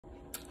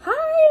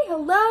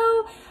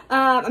hello.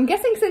 I'm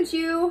guessing since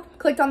you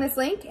clicked on this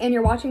link and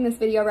you're watching this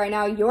video right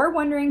now, you're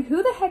wondering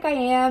who the heck I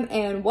am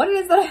and what it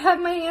is that I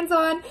have my hands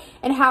on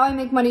and how I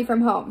make money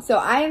from home. So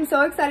I am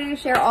so excited to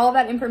share all of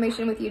that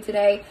information with you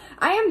today.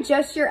 I am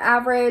just your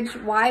average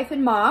wife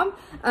and mom.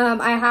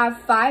 I have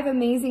 5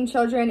 amazing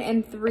children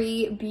and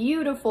 3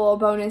 beautiful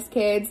bonus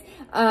kids.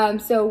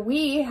 So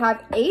we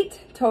have 8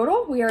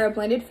 total. We are a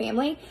blended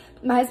family.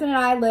 My husband and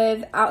I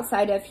live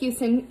outside of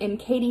Houston in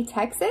Katy,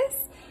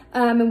 Texas.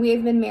 And we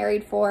have been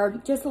married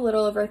for just a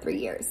little over 3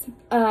 years.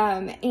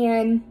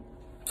 And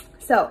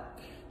so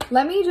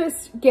let me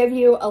just give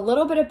you a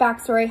little bit of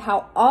backstory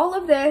how all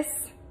of this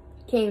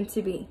came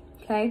to be,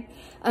 okay?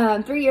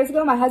 3 years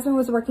ago, my husband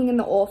was working in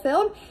the oil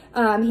field.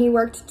 He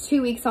worked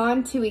 2 weeks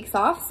on, 2 weeks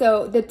off.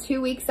 So the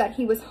 2 weeks that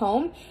he was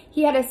home,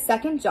 he had a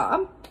second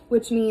job,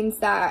 which means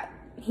that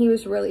he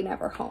was really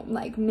never home,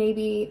 like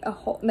maybe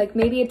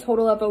a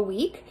total of a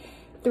week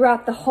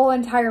throughout the whole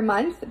entire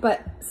month, but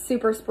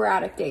super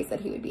sporadic days that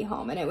he would be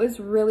home. And it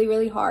was really,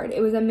 really hard. It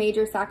was a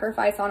major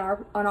sacrifice on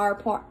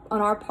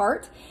our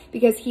part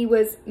because he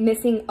was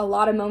missing a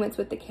lot of moments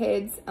with the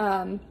kids.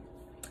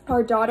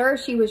 Our daughter,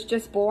 she was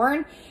just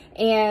born,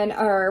 and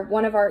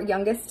one of our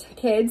youngest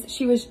kids,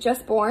 she was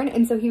just born,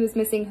 and so he was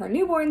missing her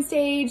newborn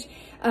stage.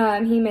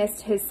 He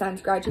missed his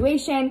son's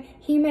graduation.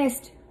 He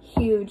missed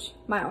huge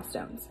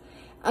milestones.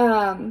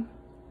 And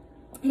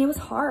it was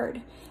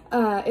hard.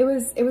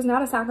 It was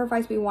not a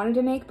sacrifice we wanted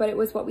to make, but it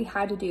was what we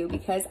had to do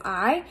because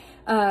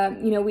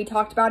we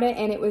talked about it,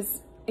 and it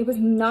was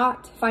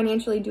not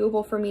financially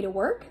doable for me to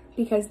work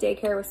because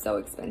daycare was so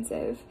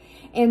expensive.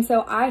 And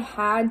so I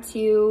had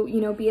to,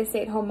 be a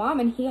stay-at-home mom,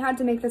 and he had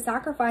to make the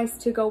sacrifice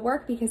to go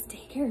work because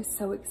daycare is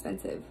so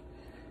expensive,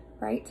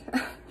 right?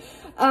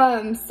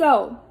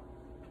 So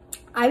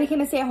I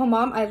became a stay-at-home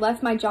mom. I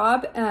left my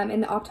job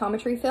in the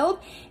optometry field,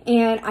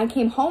 and I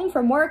came home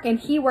from work, and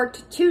he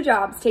worked 2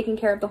 jobs taking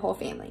care of the whole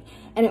family.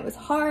 And it was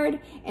hard,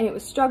 and it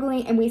was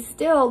struggling, and we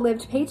still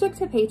lived paycheck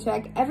to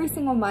paycheck every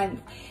single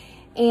month.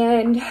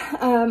 And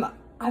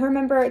I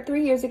remember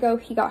 3 years ago,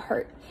 he got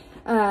hurt.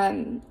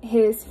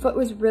 His foot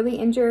was really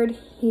injured.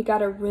 He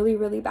got a really,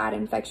 really bad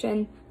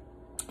infection,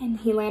 and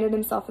he landed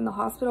himself in the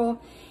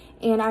hospital.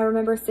 And I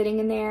remember sitting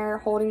in there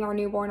holding our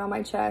newborn on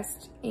my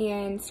chest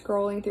and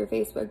scrolling through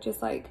Facebook, just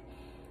like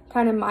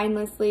kind of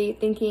mindlessly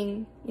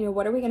thinking,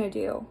 what are we going to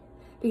do?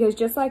 Because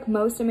just like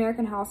most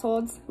American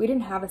households, we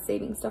didn't have a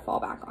savings to fall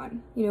back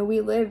on.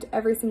 We lived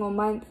every single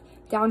month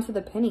down to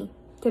the penny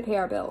to pay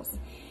our bills.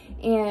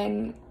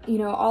 And,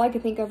 all I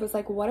could think of was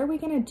like, what are we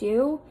going to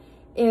do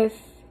if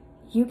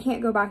you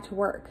can't go back to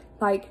work?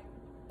 Like,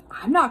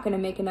 I'm not going to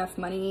make enough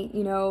money,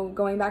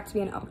 going back to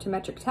be an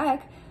optometric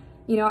tech.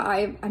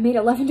 I made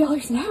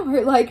 $11 an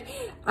hour. Like,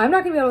 I'm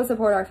not gonna be able to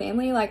support our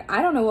family. Like,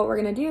 I don't know what we're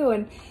gonna do.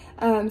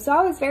 And so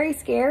I was very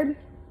scared.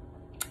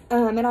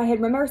 And I had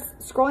remember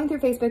scrolling through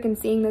Facebook and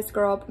seeing this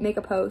girl make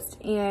a post,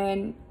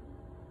 and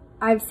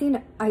I had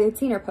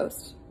seen her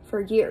post for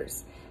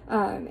years.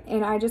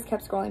 And I just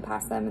kept scrolling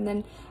past them. And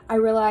then I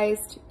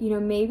realized,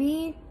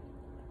 maybe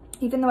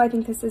even though I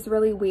think this is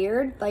really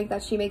weird, like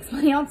that she makes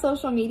money on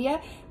social media,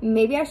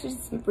 maybe I should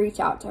just reach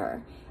out to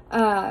her.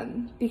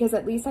 Because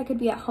at least I could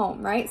be at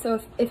home, right? So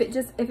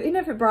even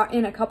if it brought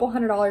in a couple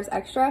 $100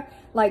 extra,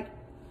 like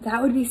that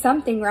would be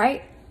something,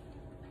 right?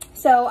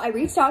 So I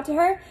reached out to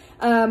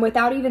her,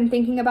 without even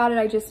thinking about it.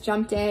 I just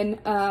jumped in,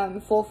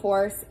 full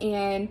force,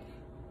 and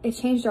it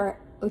changed our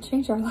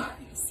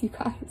lives, you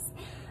guys.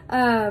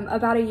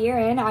 About a year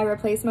in, I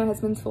replaced my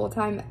husband's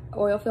full-time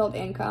oil field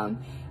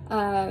income.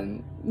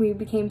 We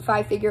became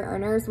 5-figure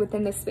earners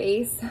within the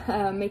space,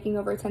 making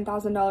over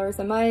 $10,000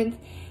 a month.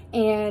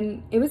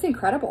 And it was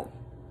incredible,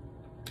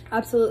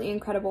 absolutely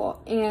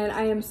incredible. And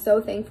I am so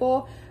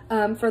thankful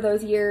for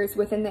those years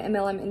within the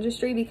MLM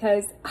industry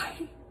because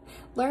I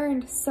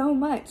learned so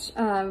much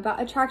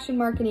about attraction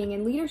marketing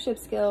and leadership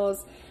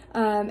skills,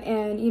 and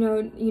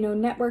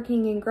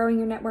networking and growing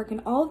your network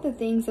and all of the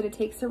things that it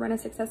takes to run a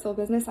successful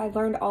business. I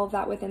learned all of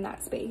that within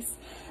that space,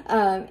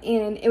 and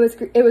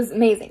it was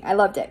amazing. I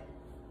loved it,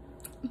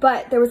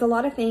 but there was a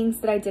lot of things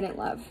that I didn't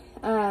love.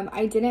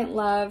 I didn't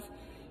love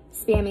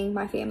spamming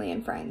my family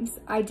and friends.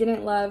 I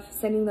didn't love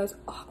sending those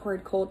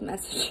awkward cold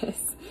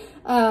messages.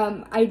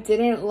 I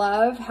didn't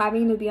love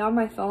having to be on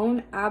my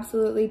phone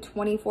absolutely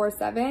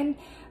 24/7,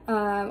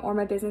 or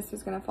my business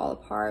was going to fall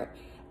apart.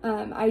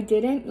 I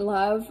didn't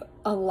love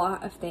a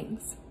lot of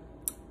things.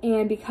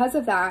 And because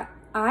of that,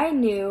 I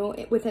knew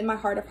within my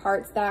heart of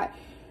hearts that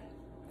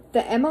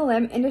the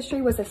MLM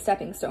industry was a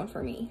stepping stone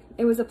for me.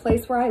 It was a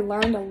place where I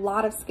learned a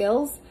lot of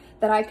skills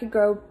that I could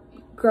grow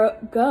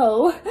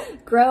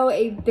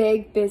a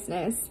big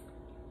business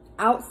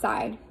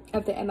outside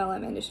of the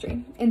MLM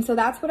industry. And so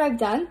that's what I've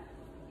done.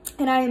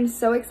 And I am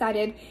so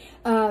excited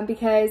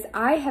because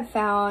I have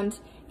found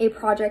a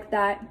project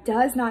that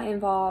does not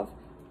involve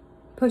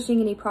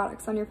pushing any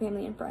products on your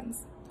family and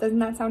friends. Doesn't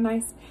that sound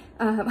nice?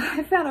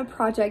 I found a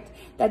project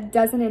that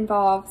doesn't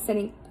involve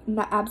sending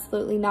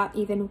absolutely not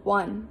even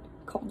one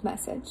cold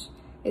message.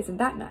 Isn't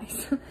that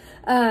nice?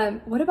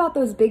 What about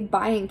those big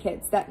buy-in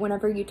kits that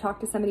whenever you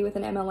talk to somebody with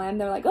an MLM,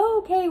 they're like,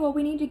 oh, okay, well,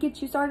 we need to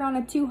get you started on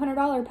a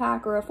 $200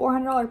 pack or a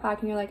 $400 pack.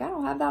 And you're like, I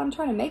don't have that. I'm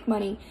trying to make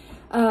money.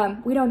 I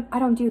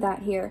don't do that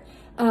here.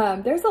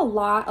 There's a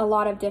lot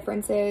of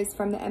differences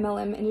from the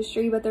MLM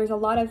industry, but there's a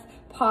lot of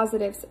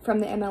positives from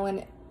the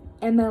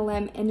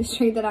MLM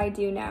industry that I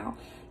do now.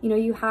 You know,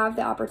 you have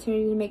the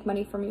opportunity to make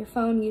money from your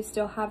phone. You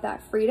still have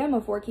that freedom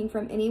of working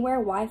from anywhere.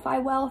 Wi-Fi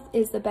wealth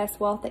is the best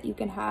wealth that you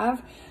can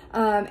have.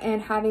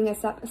 And having a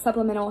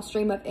supplemental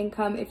stream of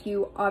income if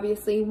you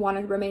obviously want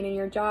to remain in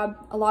your job.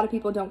 A lot of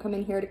people don't come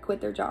in here to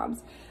quit their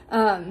jobs.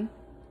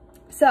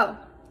 So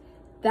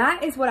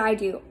that is what I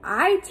do.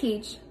 I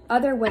teach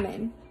other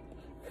women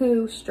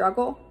who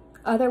struggle,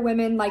 other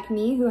women like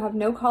me who have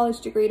no college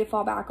degree to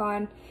fall back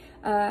on,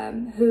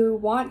 who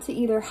want to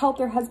either help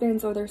their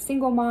husbands or their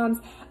single moms.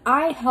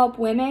 I help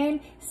women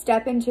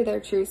step into their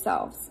true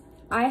selves.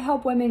 I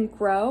help women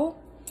grow.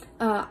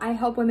 I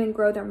help women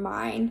grow their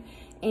mind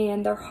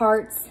and their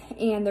hearts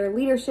and their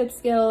leadership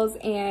skills.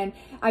 And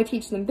I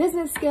teach them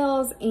business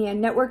skills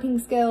and networking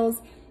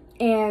skills.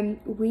 And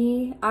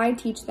I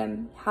teach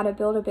them how to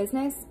build a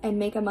business and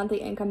make a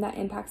monthly income that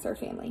impacts their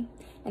family.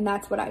 And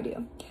that's what I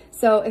do.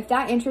 So if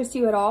that interests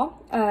you at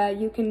all,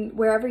 you can,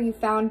 wherever you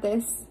found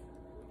this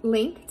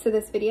link to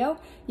this video,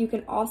 you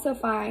can also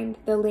find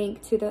the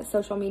link to the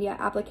social media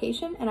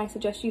application. And I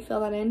suggest you fill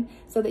that in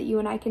so that you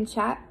and I can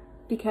chat,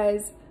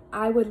 because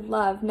I would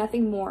love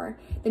nothing more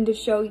than to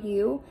show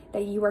you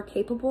that you are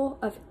capable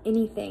of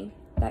anything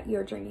that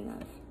you're dreaming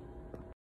of.